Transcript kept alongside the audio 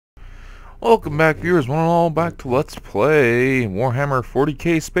Welcome back, viewers. One and all, back to Let's Play Warhammer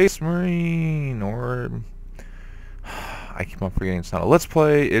 40K Space Marine, or I keep on forgetting it's not a Let's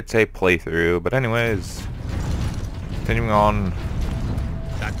Play, it's a playthrough. But anyways, continuing on.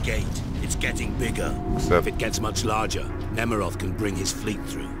 That gate, it's getting bigger. If it gets much larger, Nemeroth can bring his fleet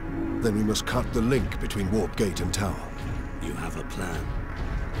through. Then we must cut the link between Warp Gate and Tower. You have a plan?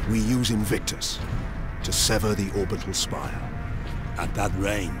 We use Invictus to sever the orbital spire. At that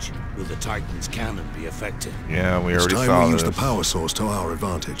range, will the Titan's cannon be effective? Yeah, we it's already time saw we this. use the power source to our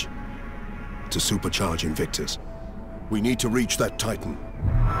advantage. To supercharge Invictus. We need to reach that Titan.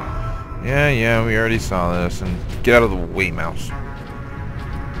 Yeah, we already saw this. And get out of the way, mouse.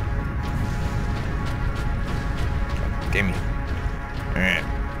 God damn it. Alright.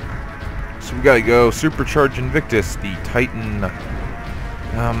 So we gotta go supercharge Invictus, the Titan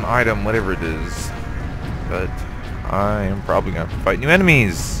item, whatever it is. But I am probably gonna have to fight new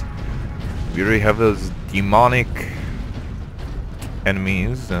enemies. We already have those demonic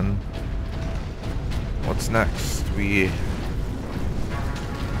enemies, and what's next? Alright,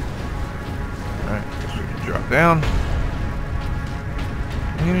 guess we can drop down.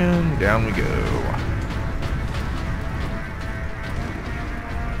 And down we go.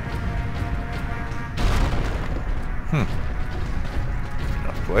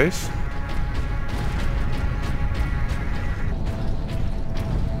 Enough place.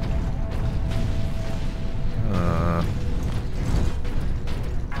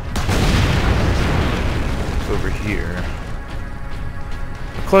 Over here.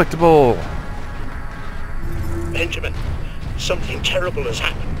 A collectible! Benjamin, something terrible has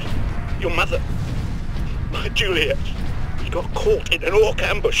happened. Your mother, my Juliet, got caught in an orc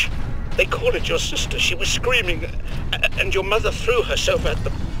ambush. They called it your sister. She was screaming, and your mother threw herself at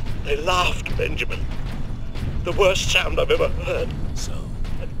them. They laughed, Benjamin. The worst sound I've ever heard. So,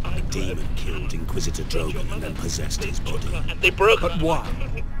 the demon killed Inquisitor Drogon and then possessed his body. They broke. But why?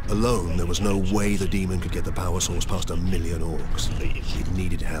 Alone, there was no way the demon could get the power source past 1 million orcs. Please. It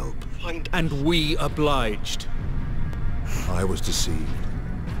needed help. And we obliged. I was deceived.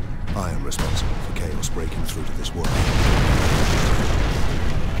 I am responsible for chaos breaking through to this world.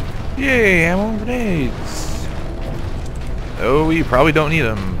 Yay, ammo and grenades! Oh, we probably don't need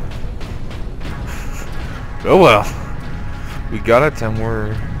them. Oh well. We got it and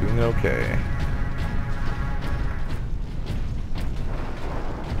we're doing okay.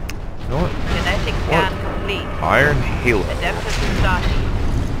 You know what? Genetic scan complete. Iron Halo. Adeptus Instati.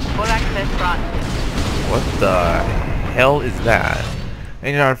 Full access granted. What the hell is that?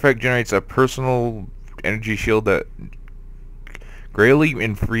 Any artifact generates a personal energy shield that greatly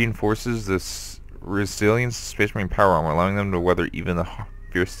reinforces this resilience of Space Marine power armor, allowing them to weather even the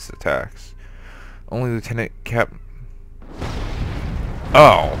fiercest attacks. Only Lieutenant Cap...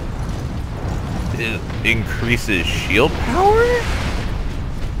 Oh. It increases shield power?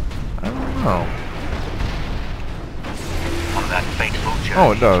 I don't know. On that fateful journey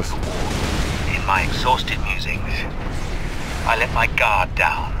Oh, it does. to the war, in my exhausted musings, I let my guard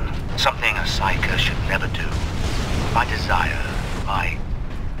down, something a psyker should never do. My desire, my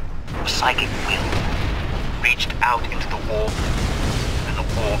psychic will, reached out into the warp, and the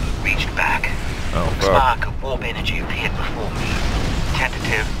warp reached back. Oh, A fuck. spark of warp energy appeared before me,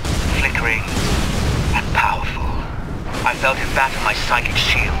 tentative, flickering, and powerful. I felt it batter my psychic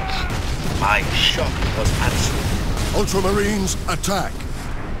shields. My shock was absolute. Ultramarines, attack!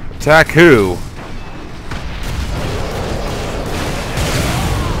 Attack who?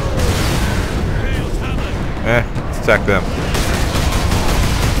 Let's attack them.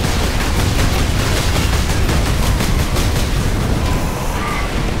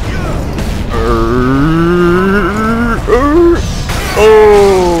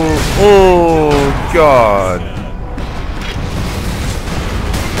 Oh God.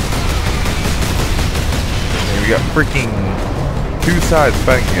 And we got freaking two sides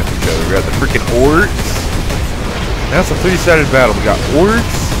fighting against each other. We got the freaking orcs. Now it's a three-sided battle. We got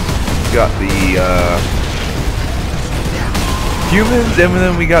orcs, we got the humans, and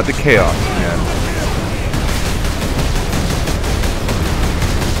then we got the chaos, man.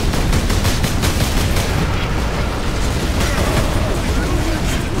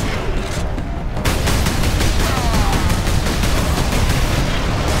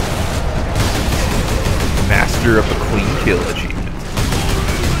 Master of the Clean Kill achievement.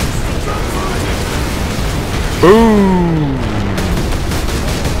 Boom!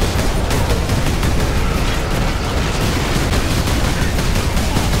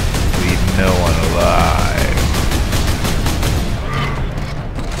 Leave no one alive.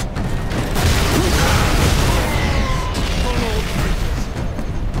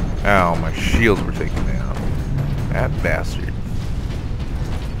 Ow, my shields were taken down. That bastard.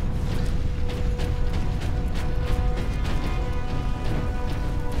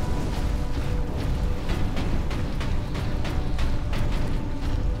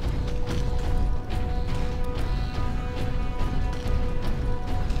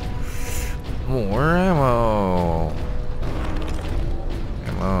 More ammo.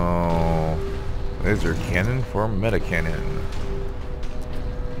 Ammo. Laser cannon for meta cannon.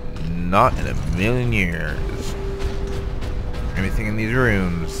 Not in a million years. Anything in these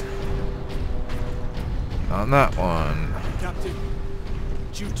rooms? Not that one. Captain,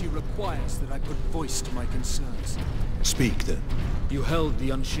 duty requires that I put voice to my concerns. Speak, then. You held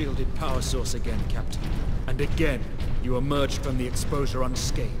the unshielded power source again, Captain. And again, you emerged from the exposure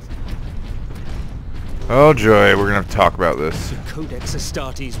unscathed. Oh joy, we're gonna have to talk about this. The Codex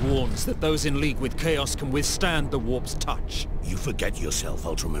Astartes warns that those in league with Chaos can withstand the warp's touch. You forget yourself,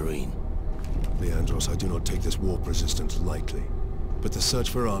 Ultramarine. Leandros, I do not take this warp resistance lightly. But the search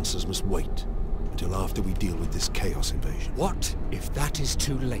for answers must wait until after we deal with this Chaos invasion. What if that is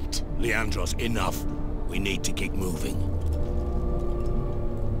too late? Leandros, enough. We need to keep moving.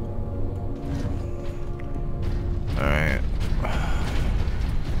 Alright.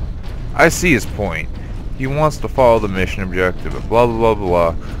 I see his point. He wants to follow the mission objective, blah blah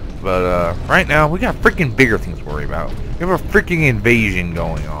blah blah. But right now we got freaking bigger things to worry about. We have a freaking invasion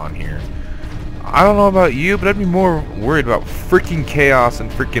going on here. I don't know about you, but I'd be more worried about freaking chaos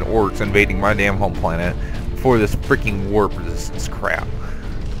and freaking orcs invading my damn home planet before this freaking warp resistance crap.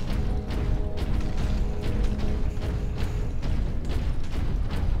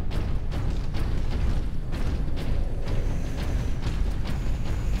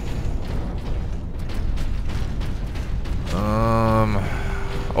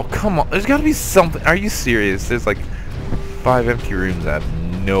 Oh come on, there's gotta be something. Are you serious? There's like 5 empty rooms at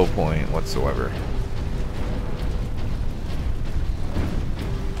no point whatsoever.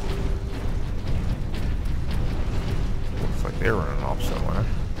 Looks like they're running off somewhere.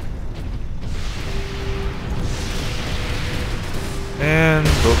 And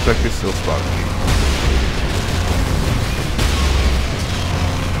looks like they're still spotting me.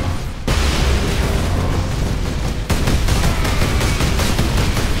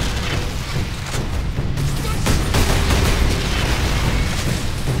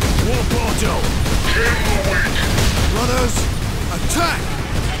 Runners, attack!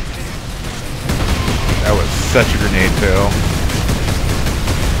 That was such a grenade fail.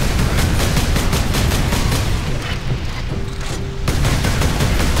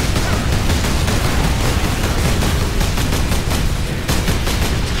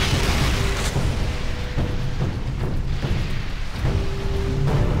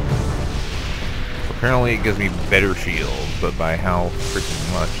 Apparently it gives me better shields, but by how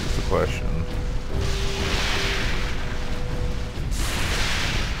freaking much is the question.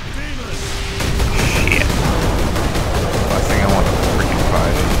 Shit. Last thing I want to freaking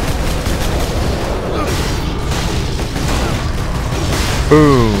fight.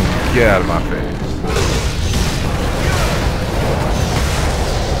 Boom! Get out of my face.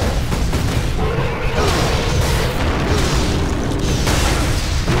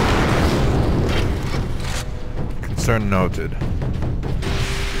 Concern noted.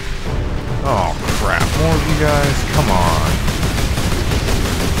 Oh crap, more of you guys? Come on.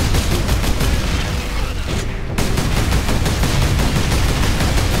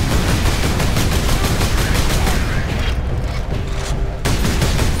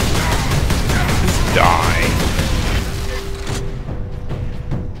 Just die.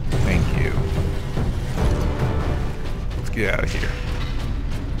 Thank you. Let's get out of here.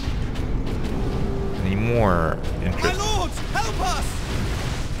 Any more interest? My lords, help us!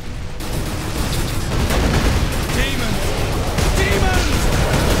 Demons! Demons!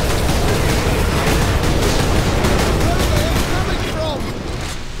 Where are they coming from?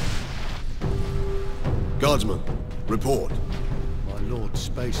 Guardsman, report. My Lord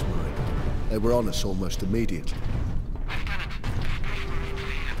Space Marine. They were on us almost immediately.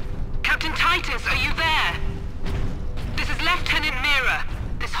 Captain Titus, are you there? This is Lieutenant Mira.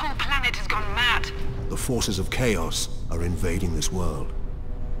 This whole planet has gone mad. The forces of Chaos are invading this world.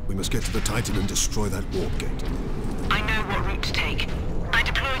 We must get to the Titan and destroy that warp gate. I know what route to take. I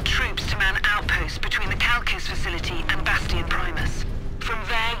deployed troops to man outposts between the Calcus facility and Bastion Primus. From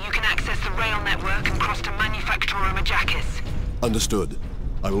there, you can access the rail network and cross to Manufactorum Ajakis. Understood.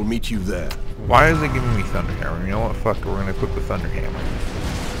 I will meet you there. Why is it giving me Thunderhammer? You know what? Fuck, we're gonna equip the Thunderhammer.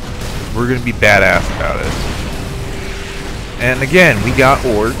 We're gonna be badass about it. And again, we got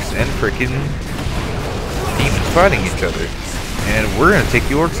orcs and frickin' demons fighting each other. And we're gonna take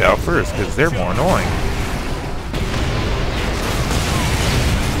the orcs out first, because they're more annoying.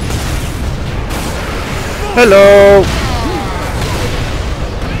 Hello!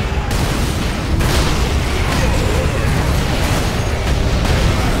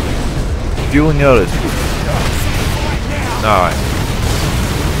 Duly noted. Alright.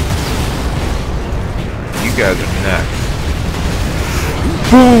 You guys are next.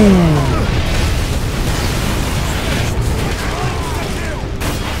 Boom!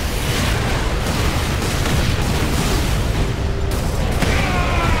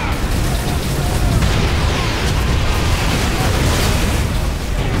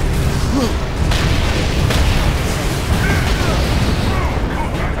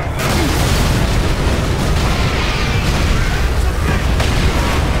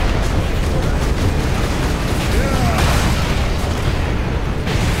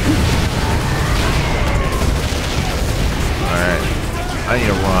 I need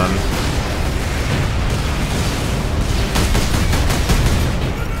to run.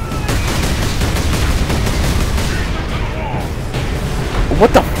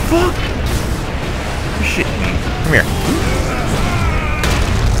 What the fuck? You're shitting me. Come here.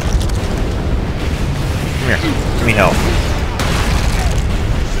 Come here. Give me help.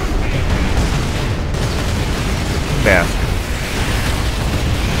 Bastard.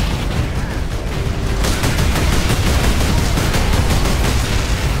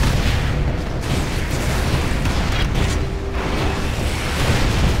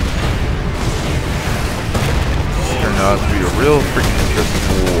 It's going to be a real freaking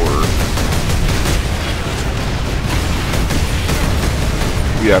interesting war.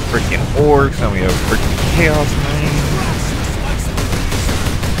 We have freaking orcs and we have freaking chaos marines.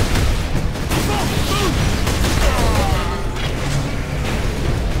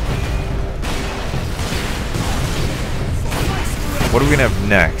 What are we going to have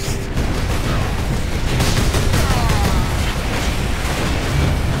next?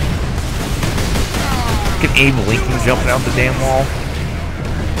 Abe Lincoln jumping out the damn wall.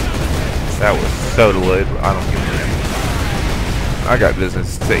 That was so delayed. I don't give a damn. I got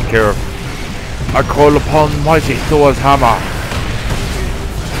business to take care of. I call upon mighty Thor's hammer.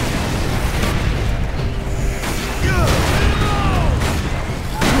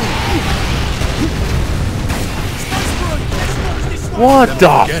 What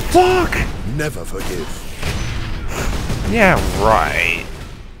the fuck? Never forgive. Yeah, right.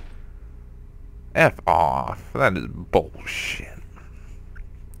 F off. That is bullshit.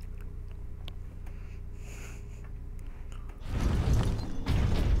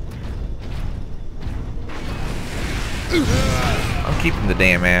 I'm keeping the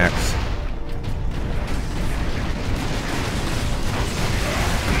damn axe.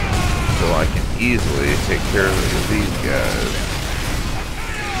 So I can easily take care of these guys.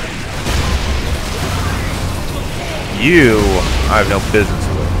 You, I have no business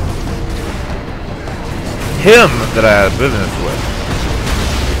with. Him that I have business with.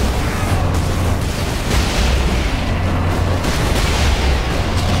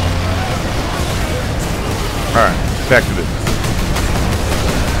 Alright, back to business.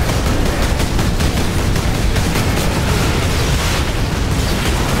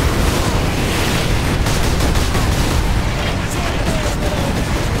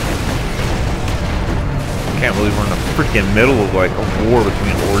 I can't believe we're in the freaking middle of like a war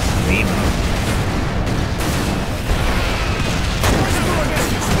between orcs and demons.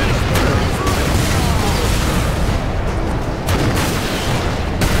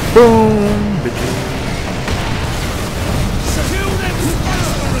 Boom, bitches.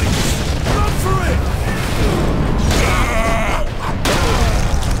 Run for it!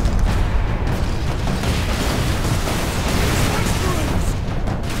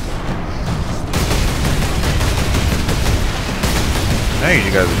 Now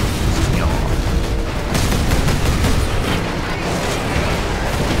you guys are, you know.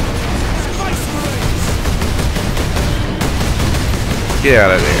 Get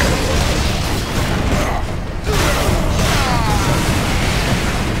out of there.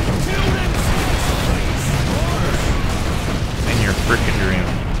 In your frickin' dream.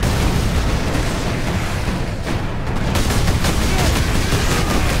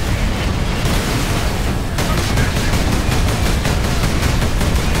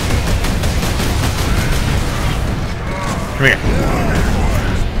 Come here.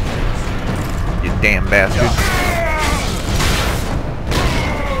 You damn bastard.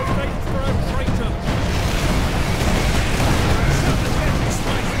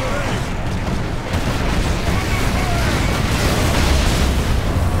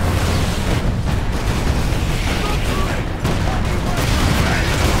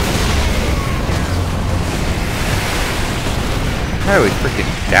 highly freaking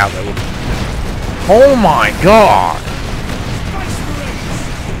doubt that would... Oh my god!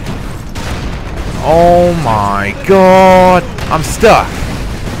 Oh my god! I'm stuck!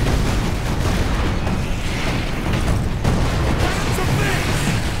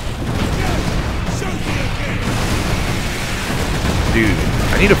 Dude,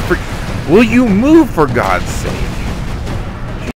 I need a freak... Will you move for God's sake?